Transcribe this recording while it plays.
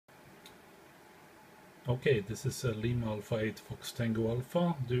Okay, this is Lima Alpha 8 Fox Tango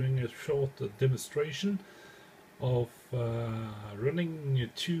Alpha doing a short demonstration of running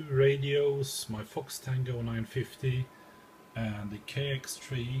two radios, my Fox Tango 950 and the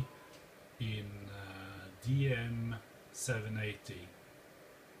KX3 in DM780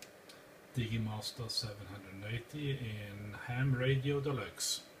 Digimaster 780 in Ham Radio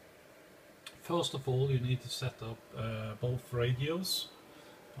Deluxe. First of all, you need to set up both radios.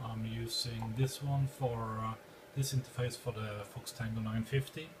 I'm using this one for this interface for the Fox Tango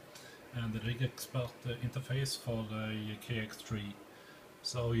 950 and the Rig Expert interface for the KX3.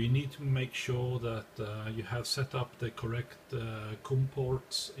 So you need to make sure that you have set up the correct COM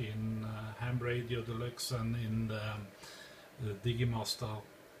ports in Ham Radio Deluxe and in the Digimaster.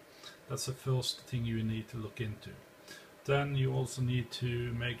 That's the first thing you need to look into. Then you also need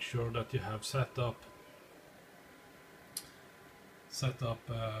to make sure that you have set up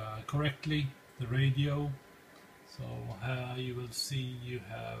correctly the radio. So you will see you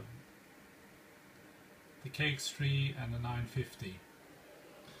have the KX3 and the 950.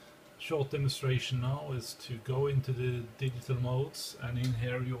 Short demonstration now is to go into the digital modes, and in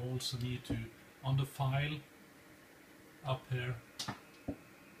here you also need to, on the file up here,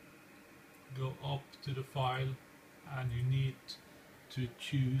 go up to the file and you need to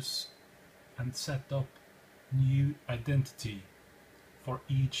choose and set up new identity for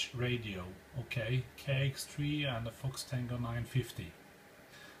each radio. Okay, KX3 and the Fox Tango 950.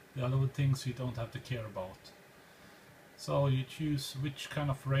 The other things you don't have to care about. So you choose which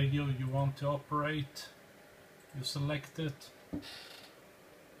kind of radio you want to operate, you select it,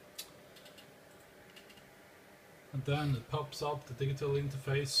 and then it pops up the digital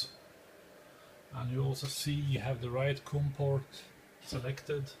interface, and you also see you have the right COM port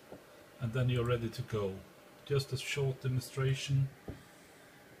selected, and then you're ready to go. Just a short demonstration.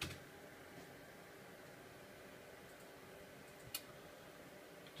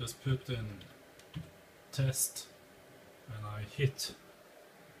 Just put in test and I hit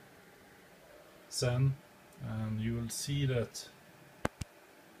send, and you will see that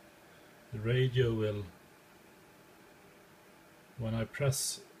the radio will, when I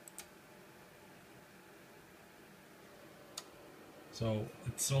press, so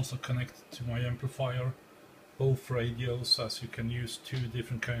it's also connected to my amplifier, both radios, as you can use two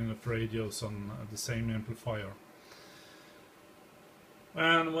different kind of radios on the same amplifier.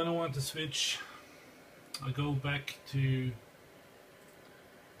 And when I want to switch, I go back to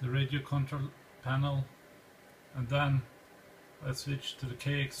the radio control panel, and then I switch to the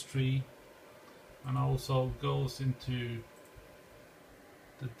KX3, and also goes into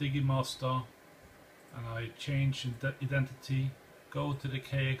the Digimaster, and I change the identity, go to the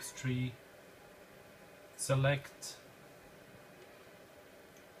KX3, select,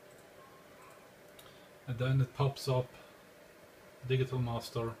 and then it pops up Digital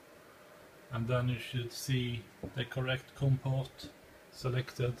Master, and then you should see the correct COM port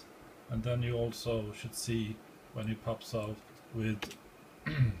selected, and then you also should see when it pops out with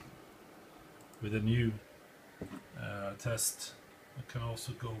with a new test. You can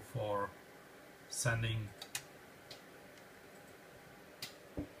also go for sending.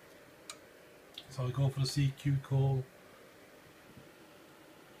 So I go for the CQ call.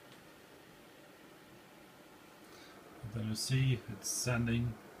 Then you see it's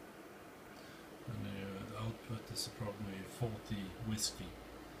sending, and the output is probably 40 whiskey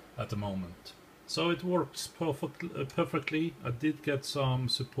at the moment. So it works perfectly. I did get some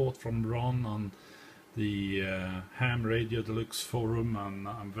support from Ron on the Ham Radio Deluxe forum, and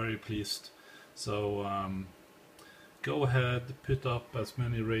I'm very pleased. So go ahead, put up as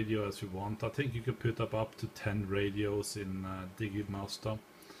many radios as you want. I think you can put up to 10 radios in Digimaster,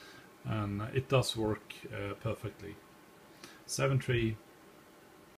 and it does work perfectly. 7.3